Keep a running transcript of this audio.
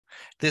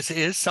This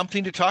is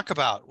Something to Talk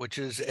About, which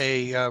is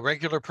a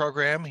regular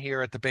program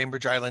here at the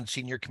Bainbridge Island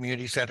Senior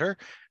Community Center,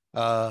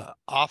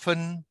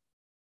 often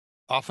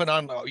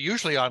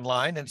usually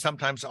online and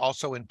sometimes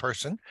also in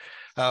person,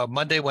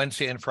 Monday,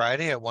 Wednesday, and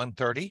Friday at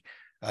 1:30.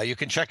 You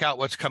can check out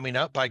what's coming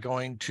up by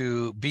going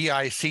to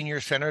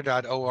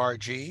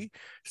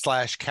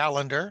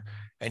biseniorcenter.org/calendar,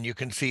 and you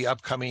can see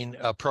upcoming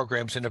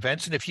programs and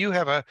events. And if you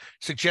have a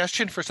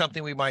suggestion for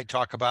something we might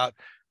talk about,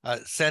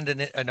 send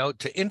a note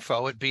to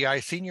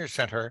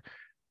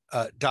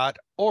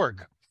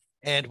info@biseniorcenter.org.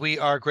 And we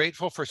are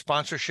grateful for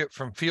sponsorship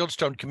from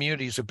Fieldstone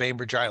Communities of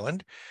Bainbridge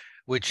Island,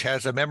 which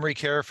has a memory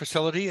care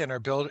facility, and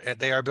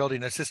they are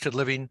building assisted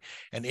living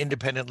and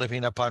independent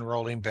living up on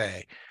Rolling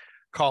Bay.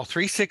 Call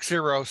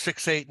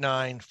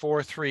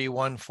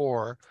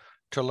 360-689-4314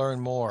 to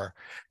learn more.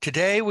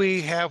 Today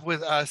we have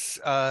with us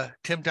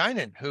Tim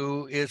Dinan,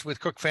 who is with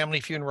Cook Family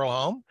Funeral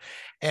Home.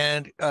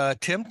 And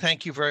Tim,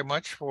 thank you very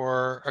much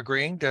for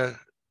agreeing to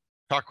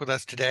talk with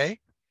us today.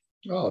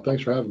 Oh,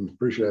 thanks for having me.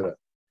 Appreciate it.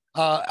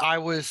 I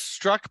was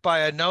struck by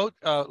a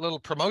little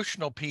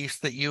promotional piece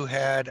that you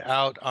had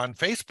out on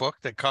Facebook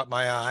that caught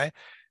my eye,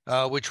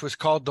 which was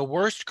called "The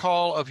Worst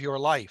Call of Your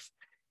Life."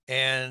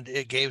 And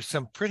it gave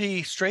some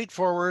pretty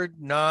straightforward,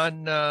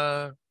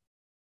 non-pressure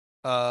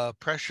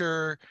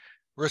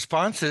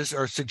responses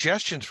or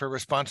suggestions for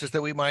responses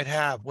that we might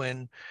have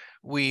when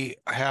we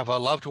have a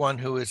loved one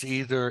who is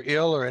either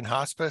ill or in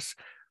hospice,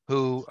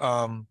 who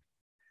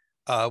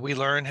we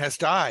learn has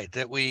died,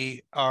 that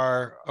we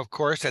are, of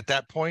course, at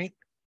that point,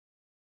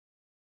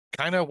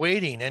 kind of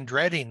waiting and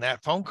dreading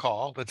that phone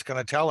call that's going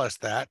to tell us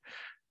that.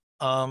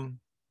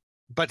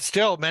 But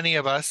still, many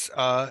of us,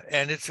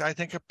 and it's, I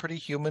think, a pretty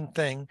human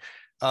thing,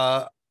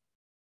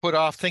 put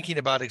off thinking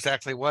about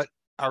exactly what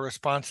our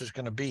response is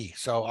going to be.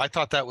 So I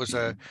thought that was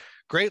a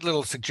great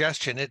little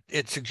suggestion.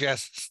 It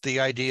suggests the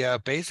idea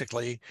of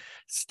basically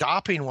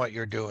stopping what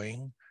you're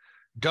doing.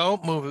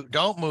 Don't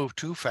move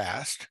too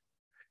fast.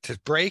 To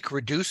brake,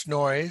 reduce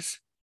noise,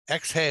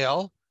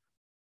 exhale,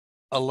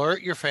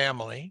 alert your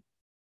family,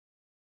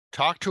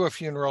 talk to a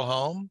funeral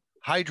home,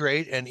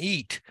 hydrate, and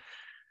eat.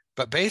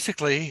 But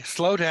basically,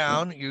 slow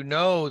down. You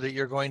know that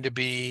you're going to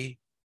be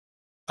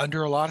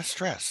under a lot of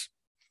stress.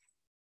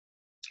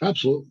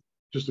 Absolutely.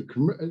 Just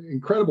an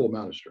incredible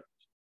amount of stress.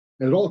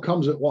 And it all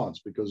comes at once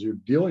because you're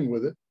dealing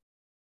with it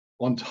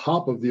on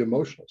top of the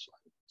emotional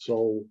side.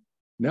 So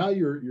now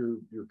you're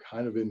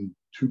kind of in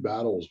two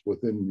battles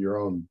within your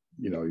own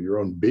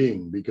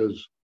being,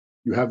 because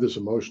you have this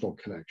emotional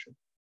connection.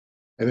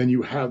 And then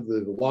you have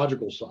the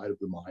logical side of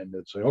the mind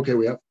that's saying, okay,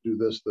 we have to do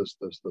this, and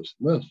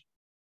this.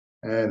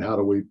 And how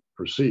do we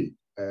proceed?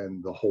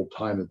 And the whole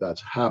time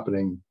that's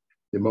happening,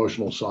 the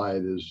emotional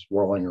side is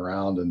whirling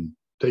around and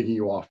taking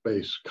you off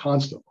base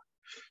constantly.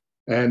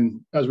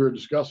 And as we were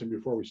discussing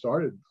before we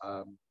started,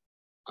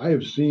 I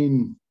have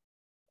seen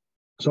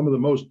some of the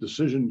most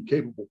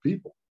decision-capable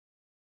people.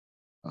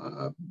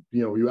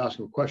 You ask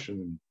them a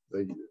question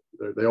and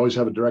they always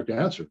have a direct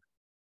answer.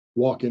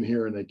 Walk in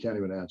here and they can't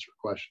even answer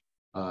a question.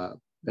 And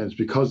it's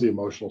because the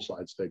emotional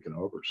side's taken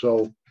over.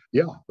 So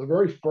yeah, the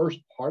very first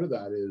part of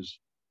that is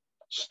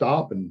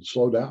stop and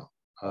slow down.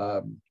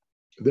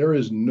 There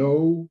is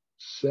no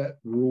set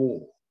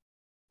rule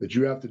that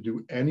you have to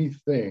do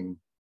anything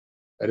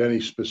at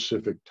any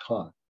specific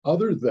time,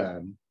 other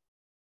than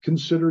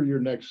consider your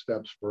next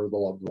steps for the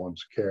loved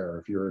one's care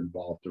if you're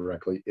involved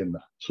directly in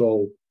that.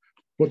 So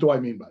what do I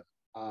mean by that?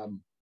 A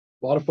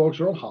lot of folks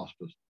are on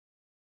hospice.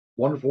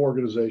 Wonderful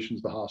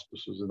organizations, the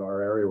hospices in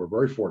our area. We're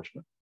very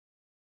fortunate.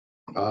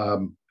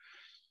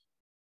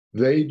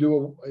 They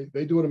do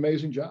an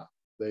amazing job.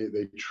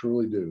 They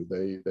truly do.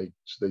 They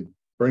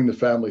bring the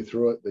family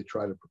through it. They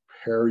try to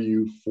prepare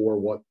you for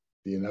what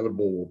the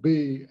inevitable will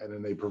be, and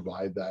then they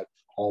provide that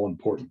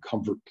all-important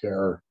comfort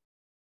care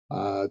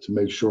to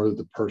make sure that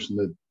the person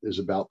that is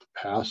about to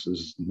pass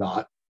is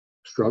not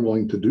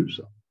struggling to do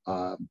so.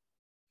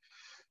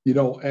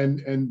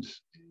 And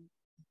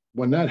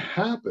when that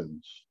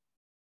happens,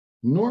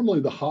 normally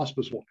the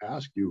hospice will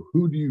ask you,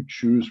 who do you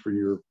choose for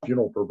your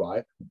funeral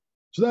provider?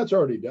 So that's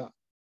already done.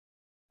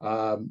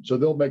 So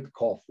they'll make the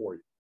call for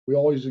you. We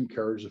always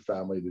encourage the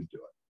family to do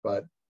it,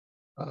 but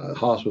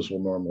hospice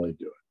will normally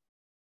do it.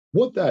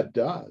 What that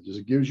does is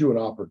it gives you an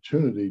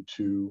opportunity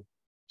to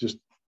just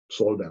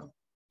slow down,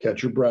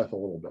 catch your breath a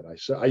little bit.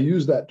 I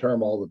use that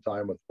term all the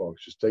time with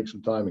folks. Just take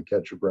some time and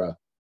catch your breath.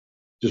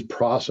 Just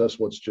process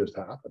what's just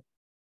happened.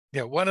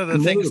 Yeah, one of the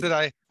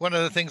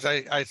things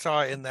I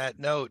saw in that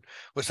note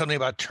was something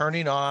about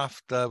turning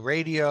off the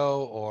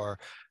radio or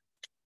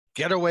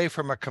get away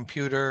from a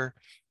computer.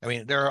 I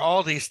mean, there are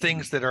all these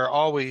things that are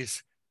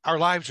always, our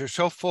lives are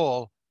so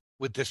full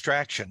with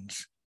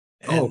distractions.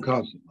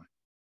 Constantly.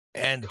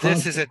 And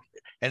this is it.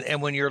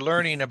 And when you're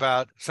learning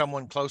about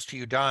someone close to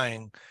you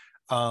dying,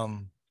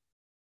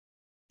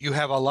 you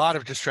have a lot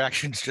of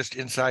distractions just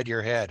inside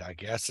your head, I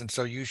guess. And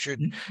so you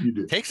should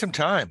take some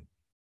time.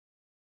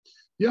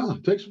 Yeah,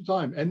 take some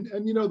time. And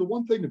the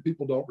one thing that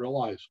people don't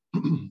realize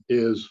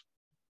is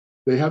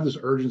they have this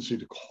urgency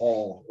to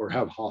call or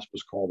have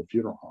hospice call the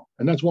funeral home.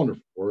 And that's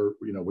wonderful.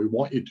 We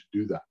want you to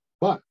do that.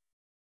 But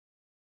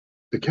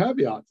the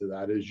caveat to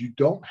that is you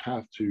don't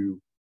have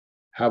to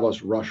have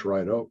us rush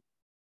right over.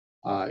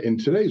 In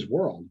today's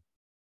world,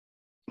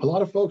 a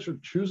lot of folks are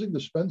choosing to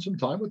spend some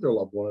time with their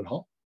loved one at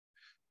home.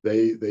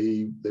 They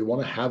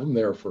want to have them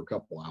there for a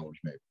couple hours,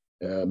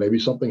 maybe. Maybe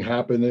something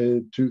happened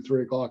at 2,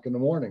 3 o'clock in the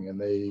morning, and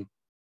they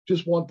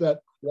just want that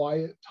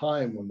quiet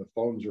time when the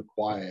phones are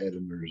quiet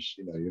and there's,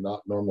 you're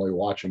not normally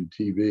watching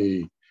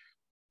TV,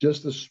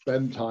 just to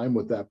spend time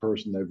with that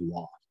person they've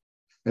lost.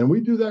 And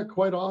we do that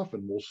quite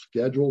often. We'll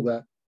schedule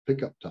that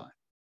pickup time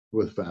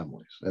with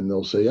families, and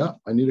they'll say, "Yeah,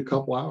 I need a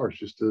couple hours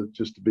just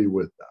to be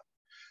with them,"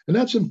 and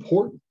that's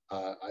important.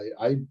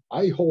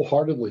 I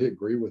wholeheartedly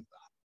agree with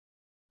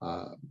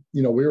that.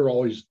 We were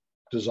always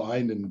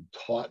designed and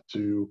taught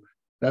to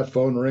that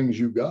phone rings,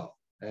 you go,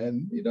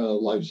 and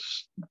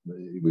life's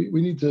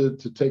we need to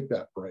take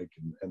that break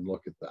and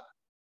look at that.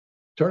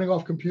 Turning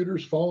off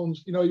computers,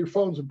 phones. Your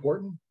phone's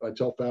important. I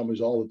tell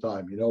families all the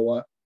time. You know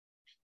what?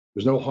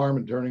 There's no harm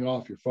in turning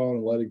off your phone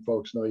and letting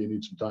folks know you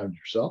need some time to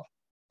yourself.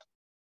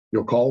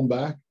 You'll call them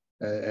back,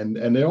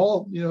 and they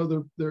all,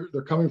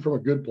 they're coming from a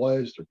good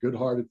place. They're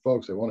good-hearted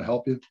folks. They want to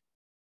help you,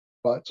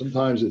 but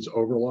sometimes it's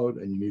overload,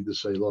 and you need to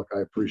say, "Look,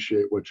 I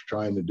appreciate what you're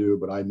trying to do,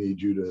 but I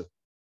need you to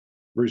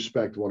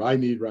respect what I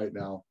need right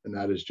now, and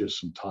that is just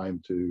some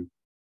time to,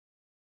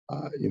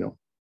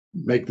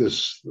 make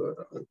this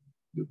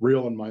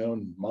real in my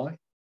own mind."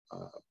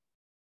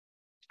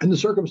 And the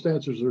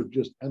circumstances are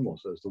just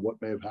endless as to what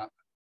may have happened.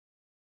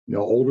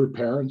 Older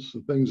parents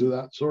and things of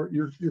that sort.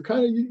 You're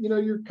kind of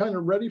you're kind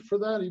of ready for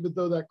that, even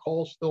though that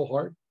call's still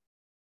hard.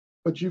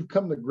 But you've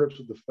come to grips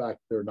with the fact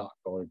they're not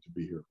going to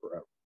be here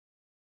forever.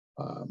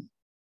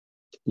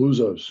 Lose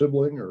a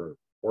sibling or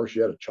she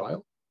had a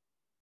child,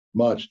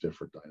 much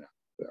different dynamic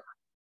there.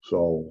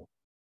 So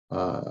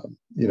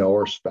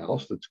or a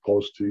spouse that's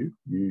close to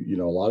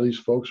you. A lot of these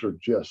folks are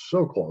just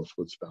so close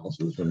with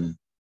spouses, and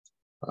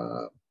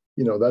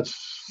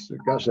that's,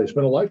 gosh, they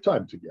spend a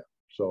lifetime together.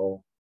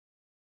 So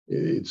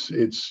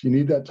it's you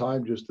need that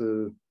time just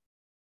to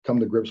come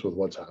to grips with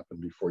what's happened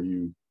before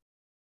you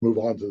move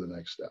on to the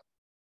next step.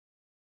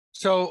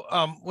 So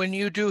when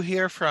you do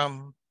hear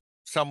from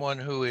someone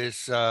who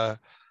is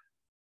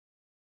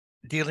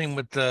dealing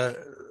with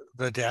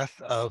the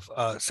death of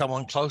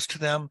someone close to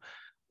them,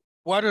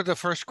 what are the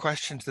first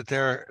questions that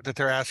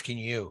they're asking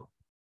you?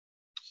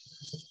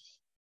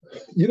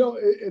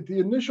 At the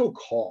initial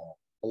call,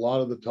 a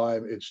lot of the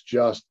time it's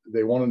just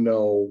they want to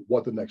know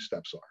what the next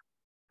steps are.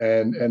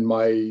 And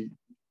my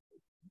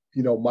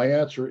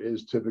answer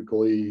is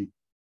typically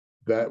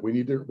that we're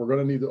going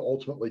to need to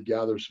ultimately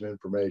gather some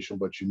information,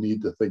 but you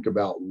need to think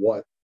about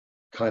what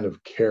kind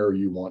of care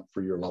you want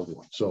for your loved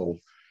one. So,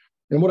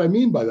 and what I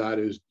mean by that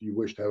is, do you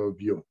wish to have a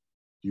viewing?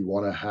 Do you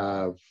want to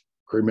have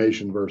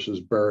cremation versus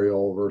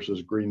burial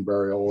versus green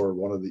burial, or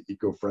one of the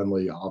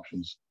eco-friendly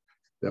options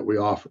that we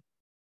offer?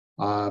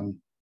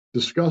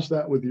 Discuss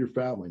that with your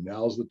family.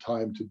 Now's the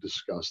time to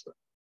discuss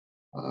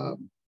that.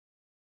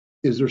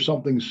 Is there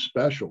something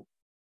special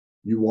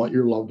you want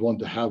your loved one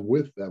to have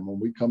with them when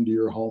we come to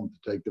your home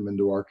to take them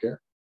into our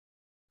care?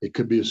 It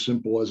could be as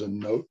simple as a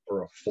note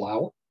or a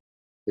flower.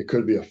 It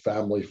could be a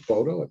family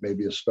photo. It may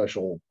be a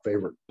special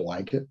favorite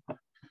blanket.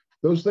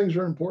 Those things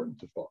are important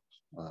to folks.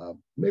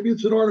 Maybe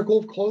it's an article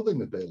of clothing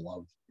that they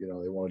love. They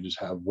want to just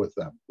have with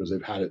them because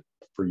they've had it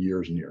for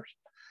years and years.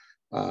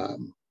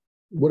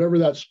 Whatever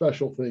that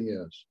special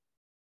thing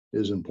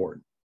is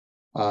important.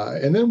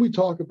 And then we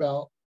talk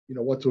about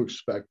what to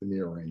expect in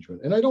the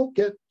arrangement. And I don't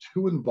get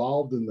too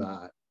involved in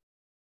that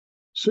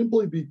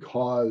simply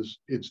because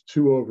it's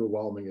too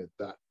overwhelming at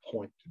that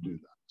point to do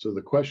that. So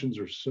the questions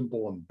are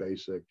simple and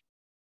basic.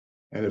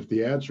 And if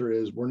the answer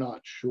is we're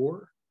not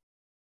sure,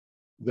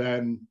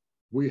 then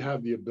we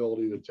have the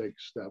ability to take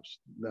steps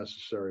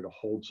necessary to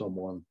hold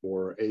someone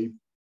for a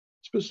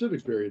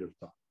specific period of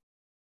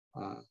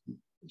time.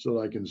 So that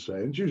I can say,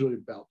 and it's usually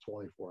about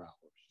 24 hours,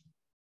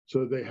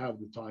 so that they have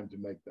the time to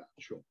make that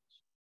choice.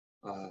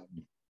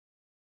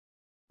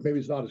 Maybe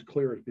it's not as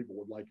clear as people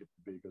would like it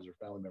to be because their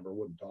family member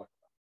wouldn't talk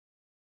about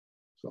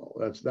it. So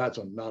that's not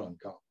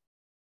uncommon.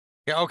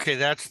 Yeah, okay,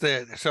 that's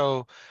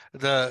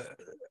the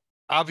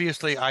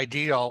obviously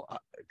ideal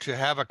to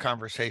have a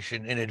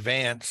conversation in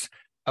advance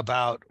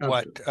about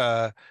what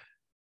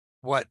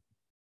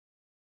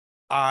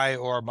I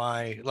or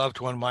my loved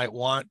one might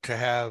want to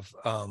have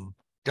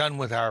done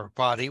with our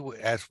body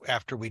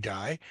after we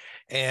die,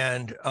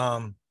 and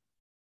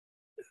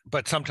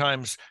but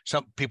sometimes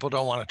some people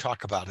don't want to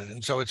talk about it,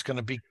 and so it's going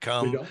to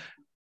become. Yeah.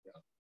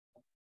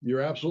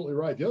 You're absolutely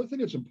right. The other thing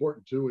that's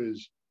important too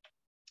is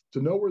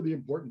to know where the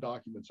important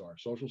documents are: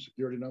 social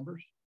security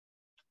numbers,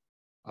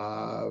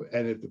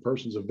 and if the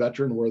person's a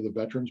veteran, where the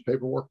veterans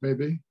paperwork may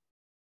be,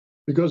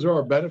 because there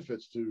are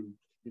benefits to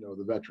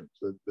the veterans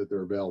that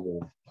they're available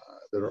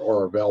that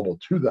are available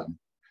to them.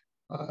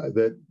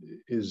 That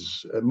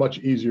is a much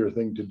easier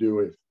thing to do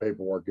if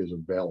paperwork is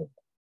available.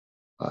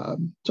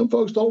 Some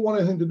folks don't want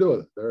anything to do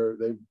with it.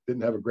 They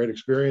didn't have a great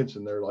experience,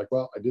 and they're like,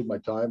 well, I did my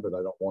time, but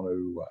I don't want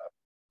to,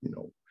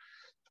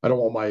 I don't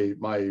want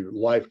my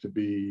life to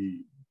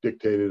be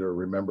dictated or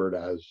remembered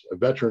as a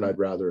veteran. I'd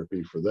rather it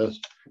be for this,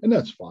 and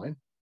that's fine.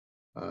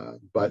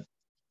 But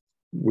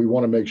we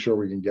want to make sure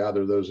we can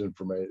gather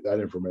that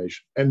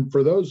information. And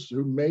for those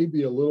who may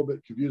be a little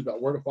bit confused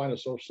about where to find a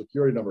Social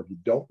Security number, if you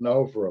don't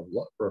know for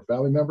a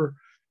family member,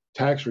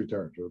 tax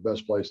returns are the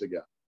best place to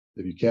get.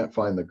 If you can't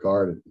find the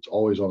card, it's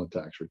always on a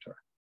tax return.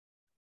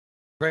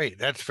 Great.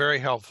 That's very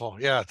helpful.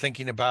 Yeah.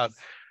 Thinking about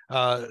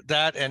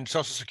that, and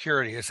Social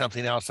Security is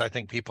something else I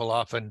think people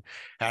often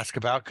ask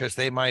about, because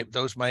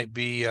those might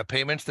be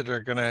payments that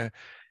are going to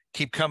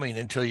keep coming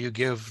until you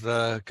give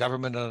the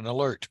government an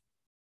alert.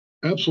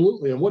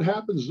 Absolutely. And what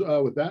happens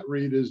with that,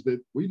 Reed, is that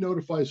we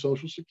notify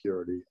Social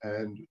Security,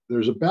 and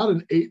there's about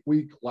an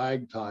 8-week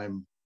lag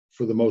time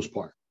for the most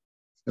part.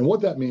 And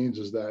what that means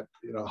is that,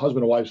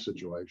 husband and wife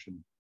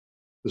situation,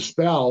 the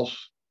spouse,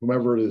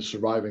 whomever the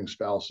surviving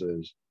spouse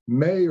is,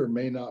 may or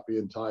may not be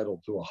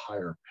entitled to a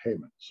higher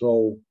payment.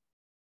 So,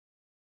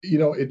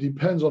 it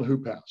depends on who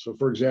passed. So,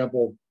 for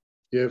example,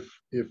 if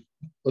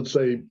let's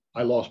say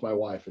I lost my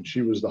wife and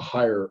she was the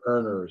higher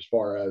earner as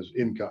far as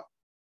income,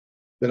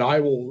 then I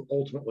will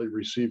ultimately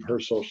receive her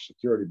Social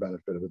Security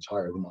benefit if it's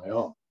higher than my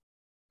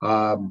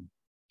own.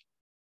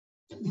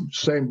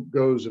 Same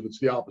goes if it's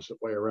the opposite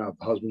way around.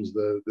 The husband's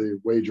the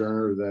wage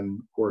earner, then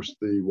of course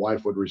the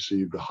wife would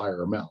receive the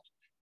higher amount.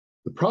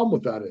 The problem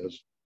with that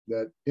is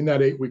that in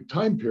that 8-week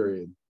time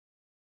period,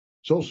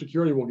 Social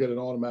Security will get an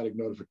automatic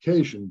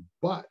notification,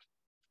 but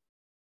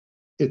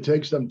it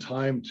takes them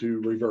time to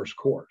reverse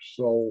course.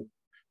 So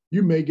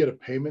you may get a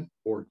payment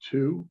or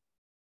two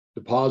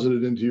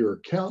deposited into your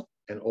account,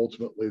 and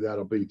ultimately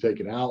that'll be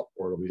taken out,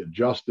 or it'll be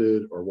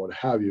adjusted, or what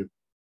have you.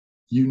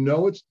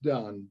 It's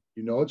done,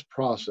 it's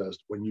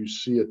processed when you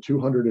see a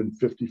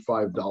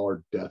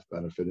 $255 death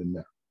benefit in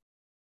there.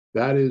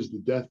 That is the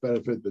death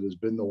benefit that has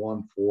been the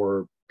one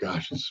for,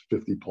 it's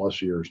 50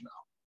 plus years now.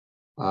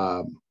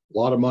 A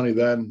lot of money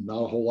then,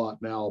 not a whole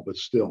lot now, but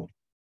still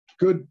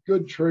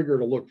good trigger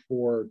to look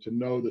for, to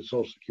know that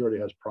Social Security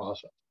has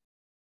processed.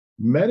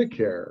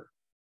 Medicare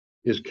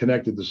is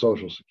connected to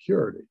Social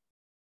Security.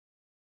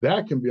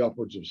 That can be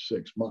upwards of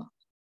 6 months.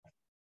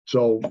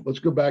 So let's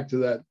go back to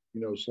that,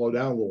 slow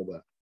down a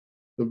little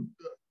bit.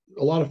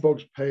 A lot of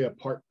folks pay a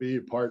Part B,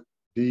 a Part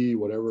D,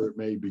 whatever it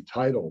may be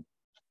titled.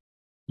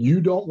 You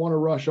don't want to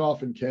rush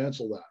off and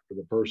cancel that for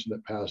the person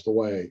that passed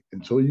away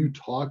until you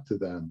talk to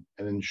them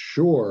and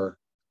ensure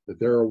that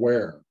they're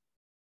aware.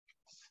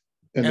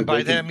 And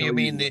by them, you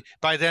mean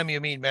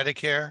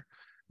Medicare?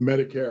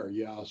 Medicare,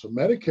 yeah. So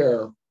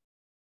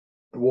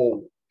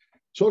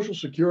Social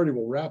Security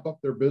will wrap up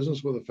their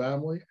business with a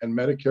family, and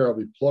Medicare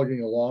will be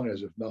plugging along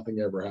as if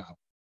nothing ever happened.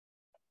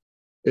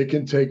 It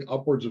can take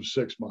upwards of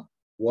 6 months.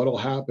 What'll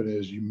happen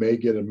is you may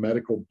get a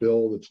medical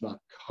bill that's not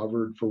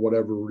covered for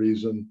whatever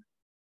reason.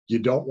 You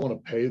don't want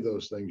to pay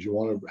those things. You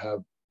want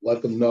to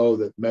let them know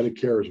that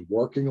Medicare is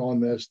working on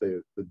this.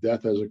 The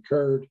death has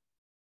occurred.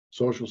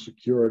 Social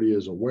Security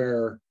is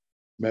aware.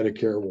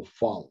 Medicare will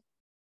follow.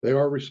 They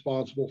are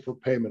responsible for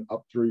payment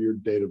up through your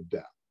date of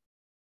death.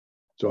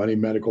 So any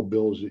medical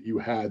bills that you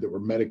had that were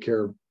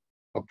Medicare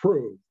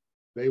approved,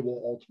 they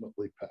will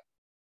ultimately pay.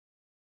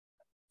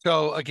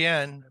 So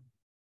again,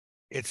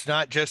 it's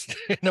not just,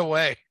 in a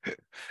way,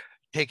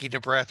 taking a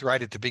breath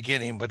right at the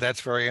beginning, but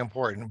that's very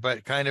important,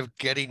 but kind of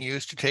getting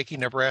used to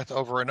taking a breath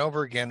over and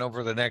over again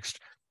over the next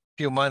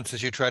few months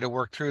as you try to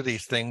work through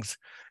these things,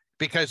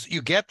 because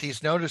you get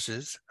these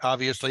notices,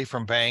 obviously,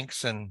 from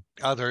banks and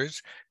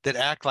others that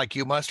act like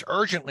you must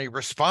urgently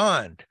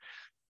respond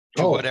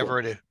to whatever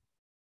it is.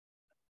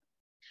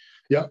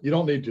 Yeah, you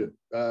don't need to.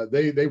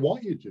 They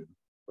want you to,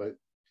 but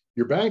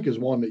your bank is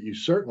one that you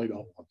certainly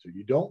don't want to.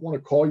 You don't want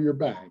to call your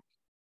bank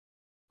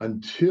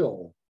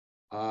until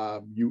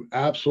you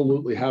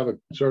absolutely have a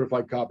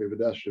certified copy of a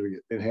death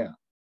certificate in hand,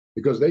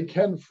 because they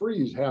can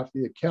freeze half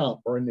the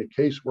account, or in the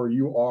case where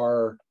you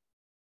are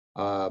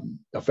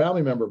a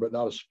family member but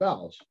not a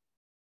spouse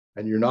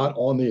and you're not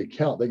on the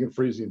account, they can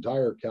freeze the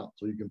entire account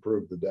so you can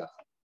prove the death.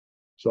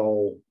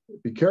 So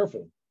be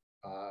careful,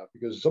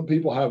 because some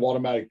people have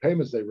automatic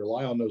payments. They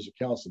rely on those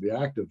accounts to be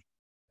active,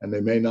 and they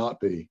may not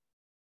be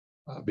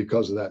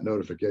because of that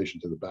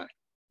notification to the bank.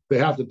 They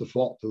have to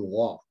default to the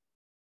law,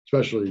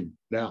 especially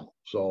now.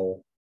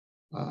 So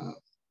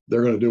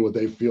they're going to do what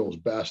they feel is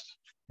best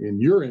in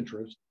your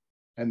interest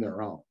and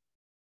their own.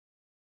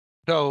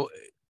 So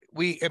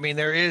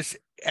there is,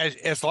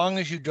 as long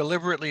as you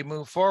deliberately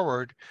move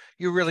forward,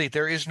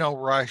 there is no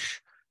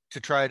rush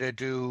to try to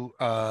do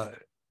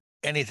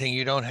anything.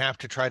 You don't have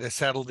to try to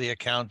settle the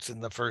accounts in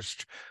the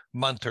first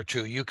month or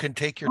two. You can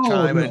take your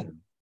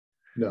time.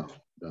 No,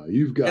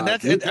 you've got.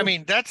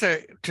 And that's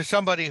to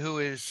somebody who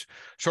is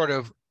sort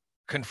of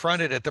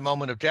confronted at the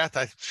moment of death.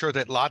 I'm sure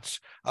that lots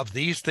of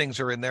these things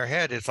are in their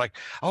head. It's like,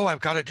 oh, I've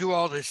got to do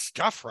all this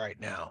stuff right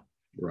now.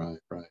 Right.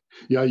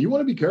 Yeah, you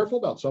want to be careful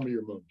about some of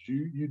your moves.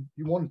 You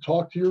want to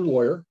talk to your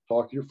lawyer,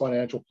 talk to your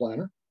financial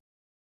planner,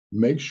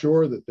 make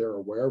sure that they're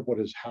aware of what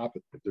has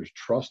happened. If there's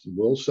trust and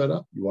will set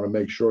up, you want to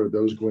make sure that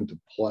those go into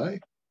play,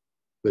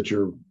 that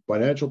your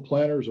financial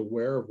planner is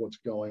aware of what's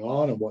going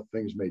on and what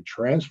things may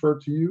transfer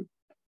to you.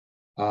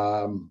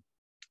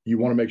 You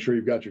want to make sure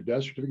you've got your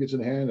death certificates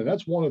in hand. And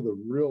that's one of the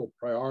real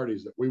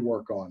priorities that we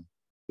work on,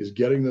 is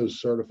getting those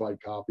certified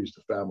copies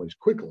to families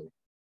quickly,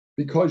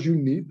 because you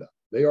need them.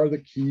 They are the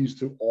keys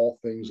to all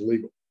things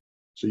legal.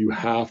 So you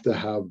have to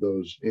have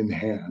those in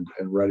hand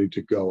and ready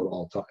to go at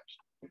all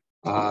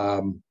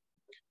times.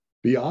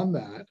 Beyond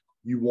that,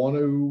 you want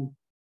to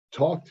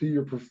talk to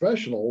your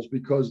professionals,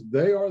 because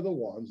they are the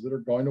ones that are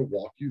going to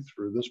walk you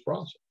through this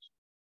process.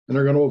 And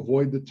they're going to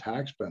avoid the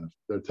tax benefit,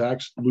 the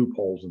tax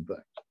loopholes and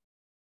things.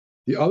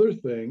 The other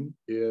thing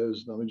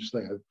is, let me just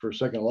think for a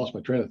second, I lost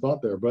my train of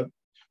thought there, but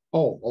a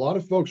lot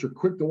of folks are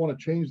quick to want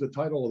to change the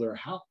title of their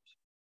house.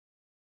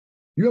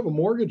 You have a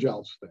mortgage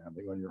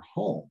outstanding on your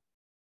home,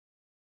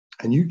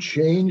 and you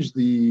change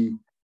the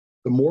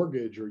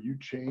mortgage, or you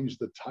change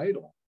the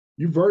title,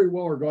 you very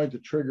well are going to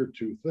trigger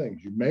two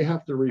things. You may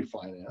have to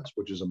refinance,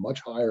 which is a much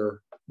higher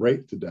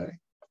rate today.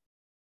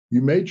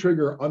 You may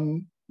trigger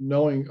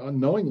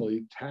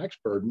unknowingly tax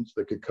burdens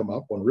that could come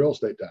up on real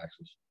estate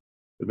taxes,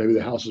 that maybe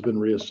the house has been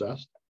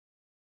reassessed.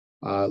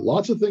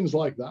 Lots of things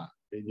like that,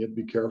 and you have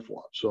to be careful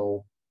of.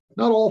 So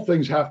not all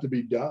things have to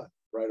be done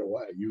right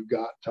away. You've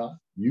got time.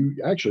 You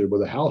actually,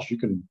 with a house, you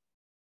can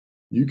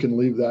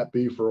leave that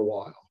be for a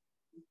while.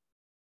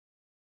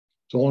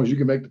 So long as you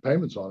can make the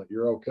payments on it,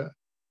 you're okay.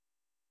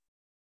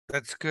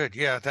 That's good.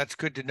 Yeah, that's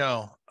good to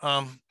know.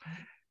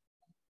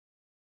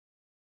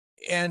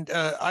 And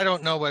I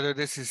don't know whether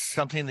this is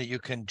something that you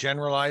can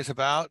generalize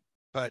about,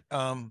 but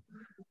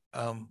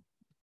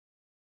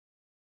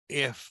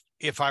if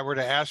I were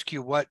to ask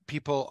you what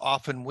people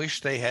often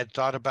wish they had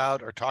thought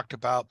about or talked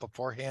about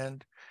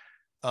beforehand,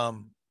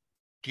 do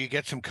you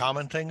get some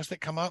common things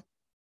that come up?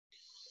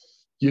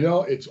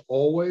 It's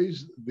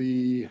always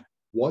the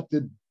what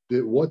did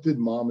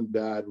mom and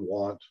dad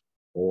want,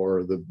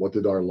 or what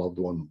did our loved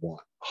one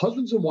want?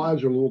 Husbands and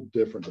wives are a little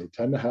different. They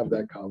tend to have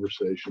that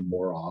conversation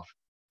more often.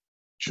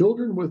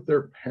 Children with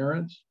their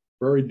parents,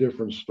 very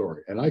different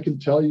story. And I can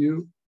tell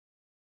you,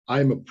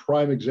 I'm a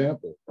prime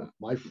example.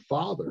 My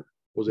father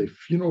was a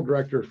funeral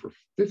director for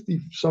 50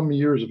 some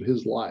years of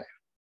his life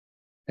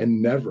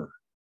and never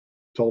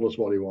told us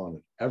what he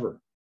wanted,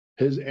 ever.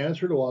 His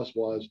answer to us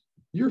was,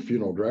 your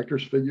funeral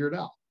directors, figure it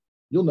out.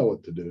 You'll know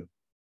what to do.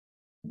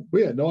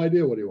 We had no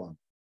idea what he wanted.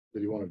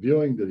 Did he want a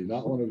viewing? Did he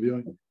not want a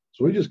viewing?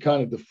 So we just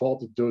kind of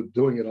defaulted to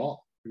doing it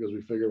all, because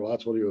we figured, well,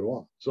 that's what he would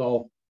want.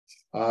 So,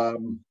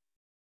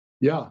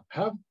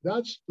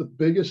 that's the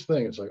biggest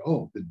thing. It's like,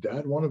 did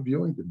dad want a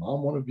viewing? Did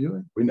mom want a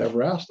viewing? We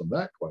never asked them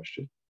that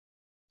question.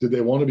 Did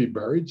they want to be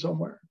buried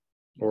somewhere?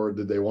 Or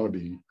did they want to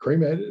be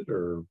cremated?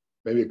 Or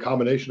maybe a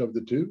combination of the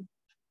two?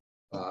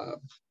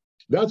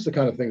 That's the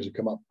kind of things that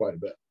come up quite a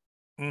bit.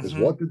 Mm-hmm. Is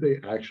what did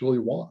they actually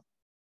want?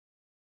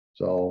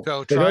 So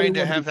trying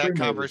to have that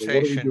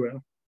conversation. What do we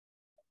do?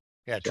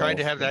 Yeah, trying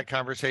to have that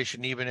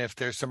conversation, even if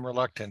there's some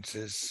reluctance,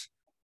 is.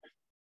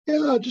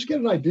 Yeah, just get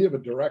an idea of a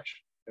direction,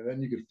 and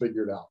then you can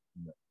figure it out.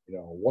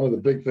 One of the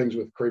big things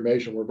with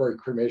cremation, we're a very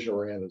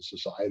cremation-oriented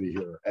society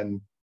here,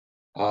 and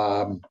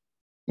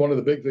one of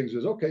the big things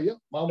is,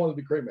 mom wanted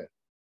to be cremated.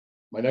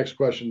 My next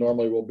question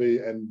normally will be,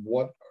 and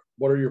what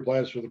are your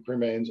plans for the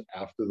cremains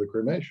after the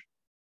cremation?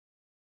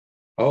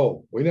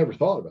 Oh, we never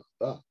thought about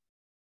that.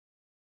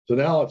 So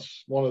now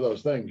it's one of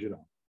those things,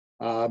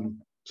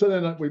 So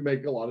then we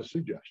make a lot of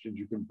suggestions.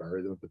 You can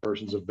bury them. If the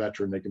person's a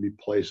veteran, they can be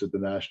placed at the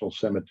National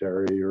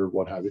Cemetery or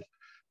what have you.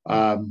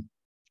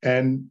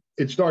 And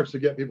it starts to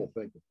get people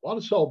thinking. A lot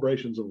of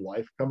celebrations of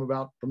life come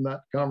about from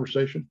that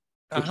conversation,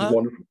 which is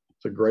wonderful.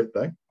 It's a great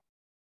thing.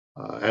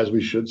 As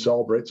we should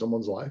celebrate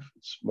someone's life.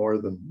 It's more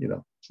than,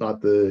 it's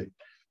not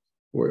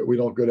we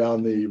don't go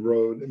down the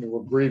road. I mean,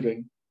 we're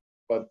grieving,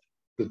 but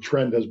the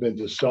trend has been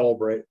to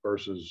celebrate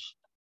versus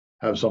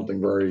have something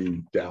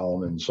very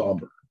down and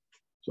somber.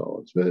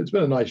 So it's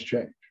been a nice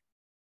change.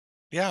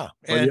 Yeah.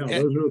 Those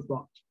are the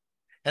thoughts.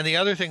 And the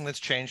other thing that's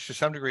changed to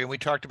some degree, and we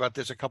talked about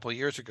this a couple of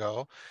years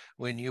ago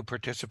when you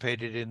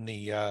participated in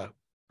the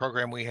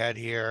program we had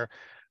here,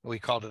 we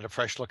called it A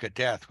Fresh Look at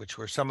Death, which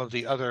were some of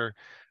the other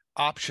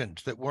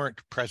options that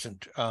weren't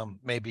present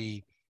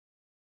maybe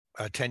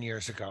 10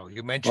 years ago.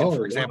 You mentioned,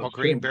 for example,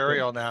 green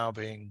burial now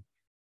being.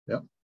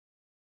 Yep.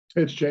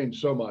 It's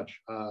changed so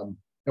much.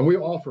 And we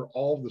offer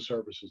all of the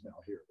services now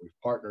here. We've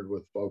partnered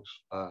with folks.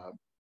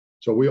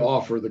 So we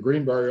offer the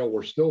green burial.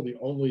 We're still the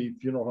only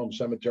funeral home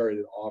cemetery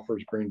that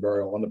offers green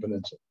burial on the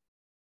peninsula.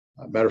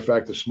 Matter of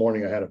fact, this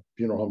morning I had a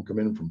funeral home come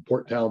in from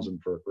Port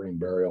Townsend for a green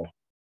burial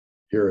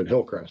here at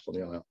Hillcrest on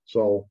the island.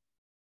 So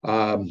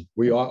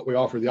we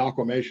offer the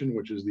aquamation,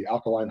 which is the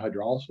alkaline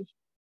hydrolysis.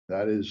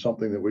 That is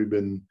something that we've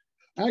been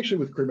actually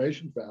with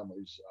cremation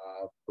families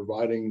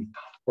providing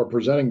or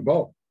presenting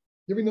both,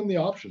 giving them the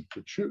option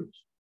to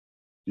choose.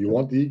 Do you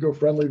want the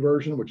eco-friendly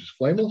version, which is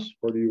flameless,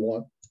 or do you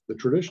want the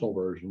traditional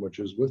version, which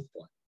is with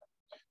flame?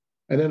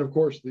 And then, of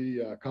course,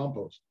 the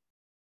compost.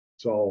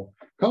 So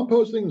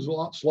composting is a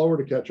lot slower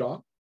to catch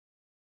on.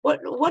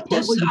 What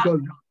does Partly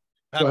because,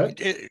 go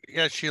ahead.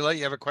 Yeah, Sheila,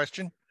 you have a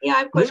question? yeah, I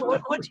have a Yeah.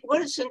 question.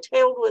 What is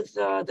entailed with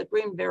the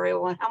green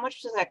burial, and how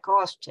much does that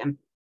cost, Tim?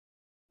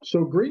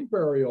 So green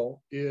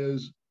burial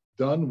is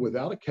done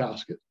without a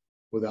casket,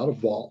 without a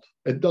vault.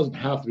 It doesn't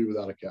have to be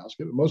without a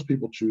casket, but most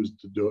people choose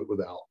to do it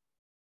without.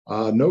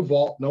 No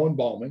vault, no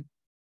embalming.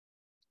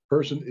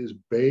 Person is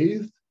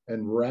bathed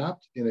and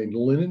wrapped in a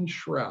linen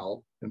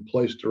shroud and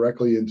placed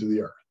directly into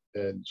the earth.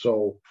 And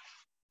so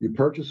you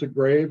purchase a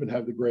grave and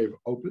have the grave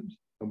opened,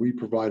 and we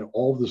provide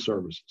all of the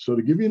services. So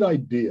to give you an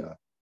idea,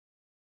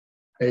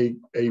 a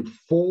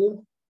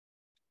full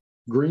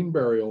green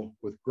burial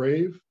with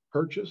grave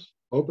purchase,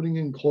 opening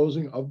and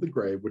closing of the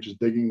grave, which is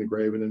digging the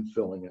grave and then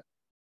filling it.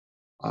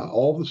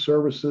 All the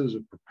services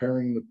of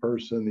preparing the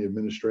person, the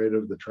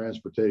administrative, the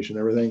transportation,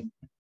 everything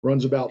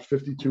runs about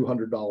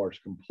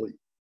 $5,200 complete.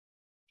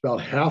 About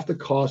half the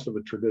cost of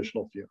a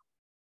traditional funeral.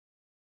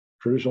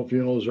 Traditional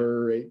funerals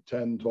are 8,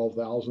 10,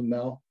 12,000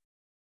 now.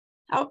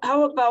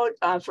 How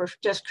about for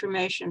just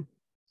cremation?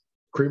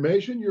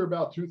 Cremation, you're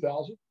about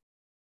 2,000.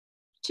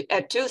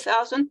 At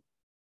 2,000?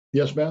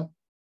 Yes, ma'am.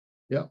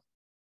 Yeah.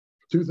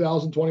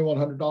 $2,000,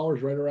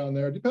 $2,100, right around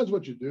there. Depends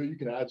what you do. You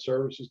can add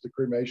services to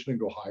cremation and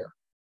go higher.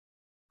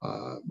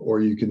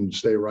 Or you can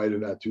stay right in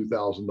that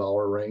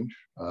 $2,000 range.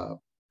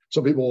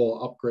 Some people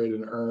will upgrade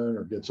an urn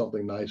or get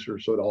something nicer,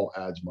 so it all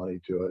adds money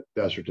to it.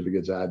 Death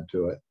certificates add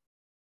to it.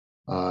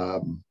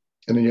 And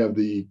then you have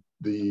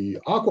the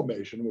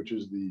aquamation, which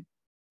is the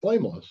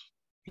flameless.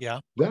 Yeah.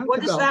 That's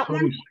What is about that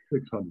one?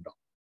 $2,600.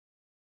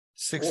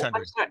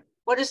 600.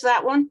 What is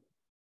that one?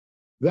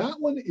 That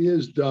one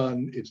is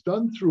done, it's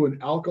done through an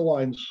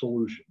alkaline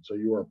solution. So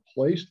you are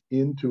placed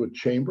into a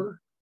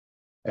chamber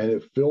and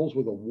it fills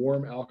with a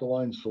warm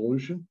alkaline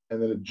solution,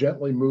 and then it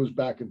gently moves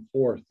back and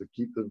forth to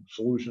keep the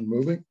solution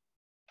moving.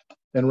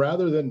 And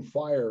rather than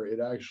fire, it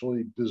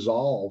actually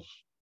dissolves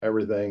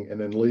everything and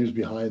then leaves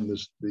behind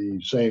the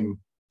same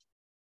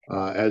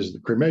as the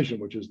cremation,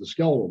 which is the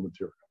skeletal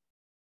material.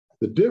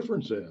 The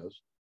difference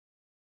is,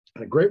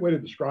 and a great way to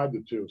describe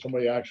it too,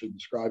 somebody actually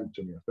described it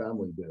to me, a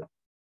family did.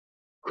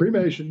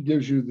 Cremation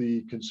gives you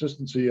the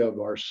consistency of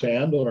our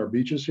sand on our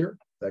beaches here,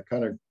 that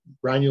kind of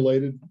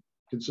granulated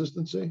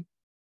consistency.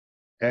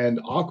 And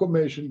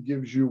aquamation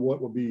gives you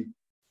what would be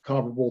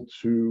comparable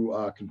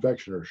to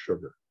confectioner's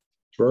sugar.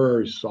 It's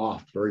very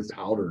soft, very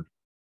powdered.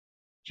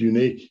 It's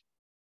unique.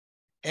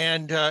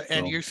 And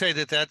you say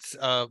that that's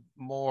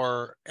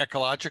more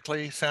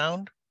ecologically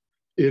sound?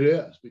 It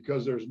is,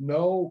 because there's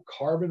no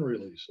carbon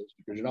releases,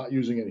 because you're not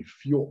using any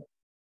fuel.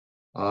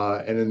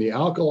 And then the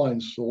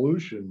alkaline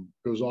solution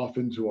goes off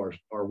into our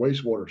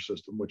wastewater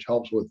system, which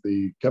helps with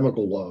the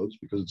chemical loads,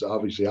 because it's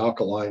obviously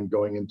alkaline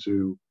going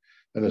into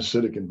an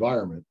acidic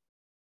environment.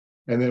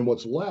 And then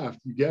what's left,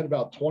 you get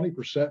about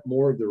 20%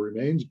 more of the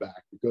remains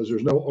back, because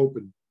there's no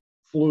open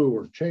flue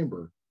or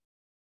chamber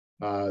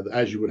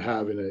as you would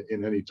have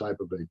in any type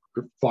of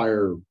a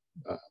fire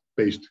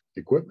based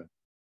equipment,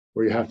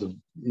 where you have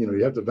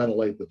to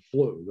ventilate the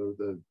flue,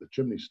 the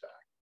chimney stack,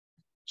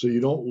 so you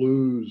don't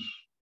lose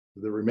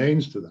the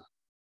remains to that.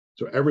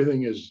 So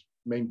everything is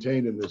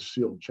maintained in this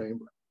sealed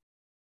chamber.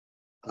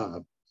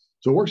 So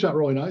it works out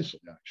really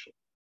nicely, actually.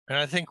 And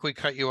I think we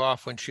cut you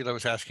off when Sheila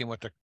was asking what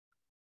the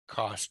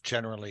cost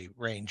generally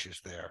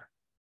ranges there.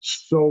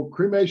 So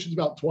cremation is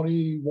about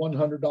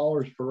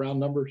 $2,100 for round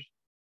numbers.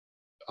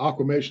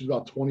 Aquamation is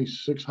about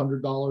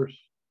 $2,600.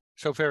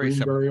 So very Green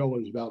simple. burial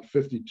is about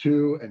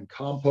 $52, and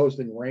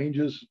composting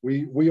ranges.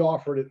 We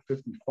offered it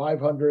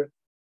 $5,500,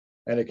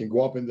 and it can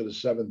go up into the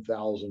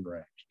 $7,000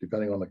 range,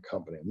 depending on the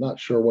company. I'm not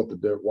sure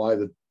why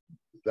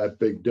that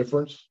big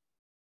difference,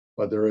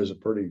 but there is a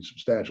pretty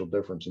substantial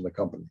difference in the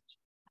companies.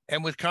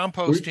 And with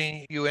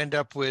composting, you end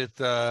up with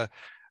an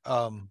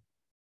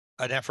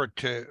effort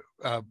to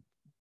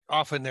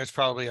often there's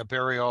probably a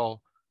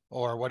burial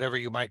or whatever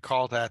you might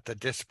call that, the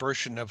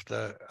dispersion of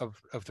the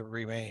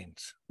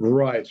remains.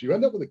 Right. So you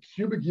end up with a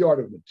cubic yard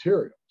of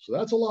material. So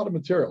that's a lot of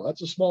material.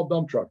 That's a small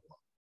dump truck load.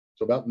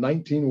 So about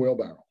 19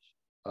 wheelbarrows.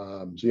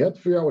 So you have to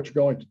figure out what you're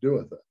going to do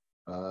with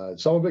it.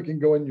 Some of it can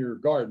go in your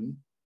garden,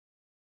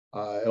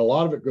 and a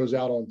lot of it goes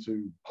out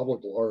onto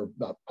public, or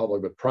not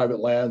public, but private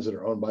lands that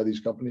are owned by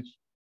these companies.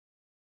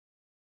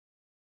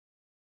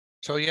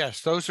 So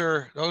yes, those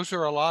are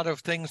a lot of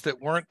things that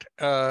weren't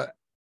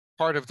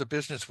part of the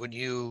business when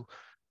you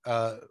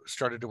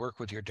started to work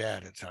with your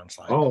dad, it sounds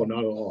like. Oh, not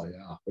at all.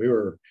 Yeah,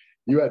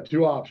 you had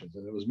two options,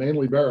 and it was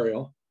mainly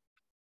burial.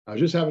 I was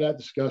just having that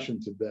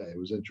discussion today. It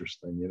was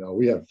interesting.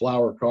 We had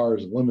flower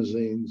cars and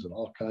limousines and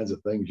all kinds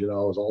of things. It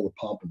was all the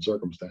pomp and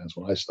circumstance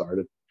when I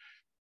started.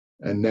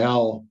 And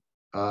now,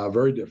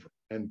 very different.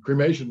 And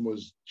cremation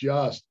was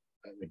just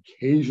an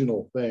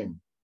occasional thing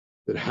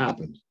that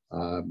happened.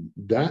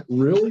 That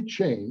really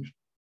changed.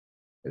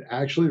 It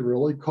actually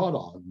really caught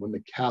on when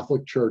the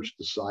Catholic Church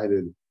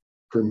decided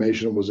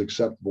cremation was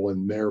acceptable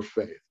in their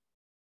faith.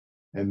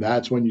 And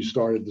that's when you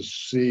started to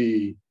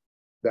see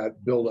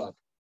that build up,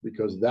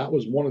 because that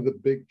was one of the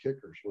big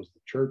kickers, was the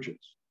churches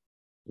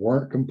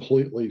weren't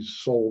completely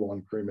sold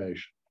on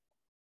cremation.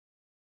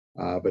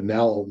 But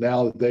now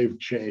that they've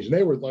changed, and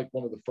they were like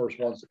one of the first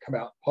ones to come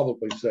out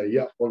publicly say,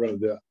 "Yep, we're going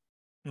to do it."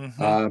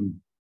 Mm-hmm.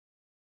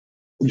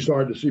 You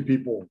started to see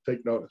people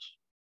take notice,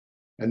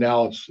 and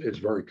now it's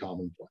very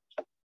commonplace.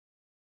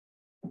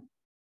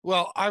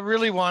 Well, I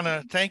really want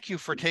to thank you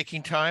for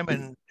taking time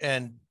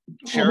and Oh,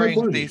 my sharing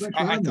pleasure. these. Thanks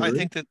for having me,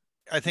 Ray.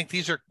 I think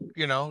these are,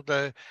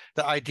 the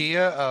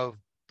idea of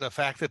the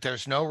fact that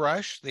there's no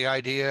rush, the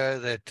idea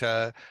that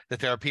that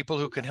there are people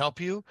who can help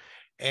you,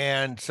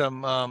 and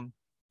some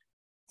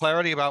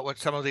clarity about what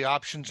some of the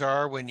options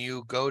are when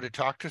you go to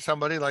talk to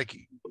somebody like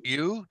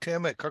you,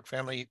 Tim, at Cook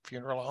Family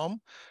Funeral Home.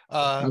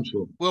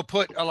 Absolutely. Will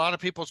put a lot of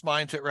people's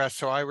minds at rest.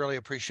 So I really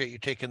appreciate you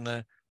taking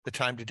the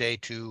time today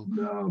to.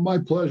 No, my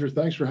pleasure.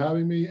 Thanks for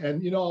having me.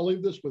 And I'll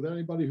leave this with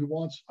anybody who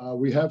wants.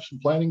 We have some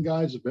planning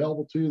guides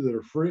available to you that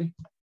are free.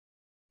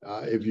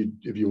 If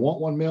you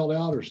want one mailed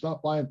out or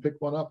stop by and pick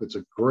one up, it's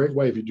a great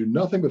way. If you do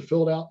nothing but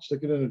fill it out,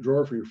 stick it in a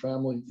drawer for your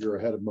family, you're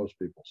ahead of most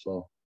people.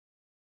 So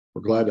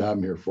we're glad to have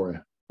them here for you.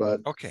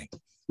 But Okay.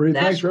 Bree,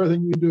 thanks for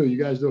everything you do. You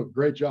guys do a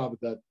great job at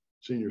that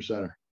senior center.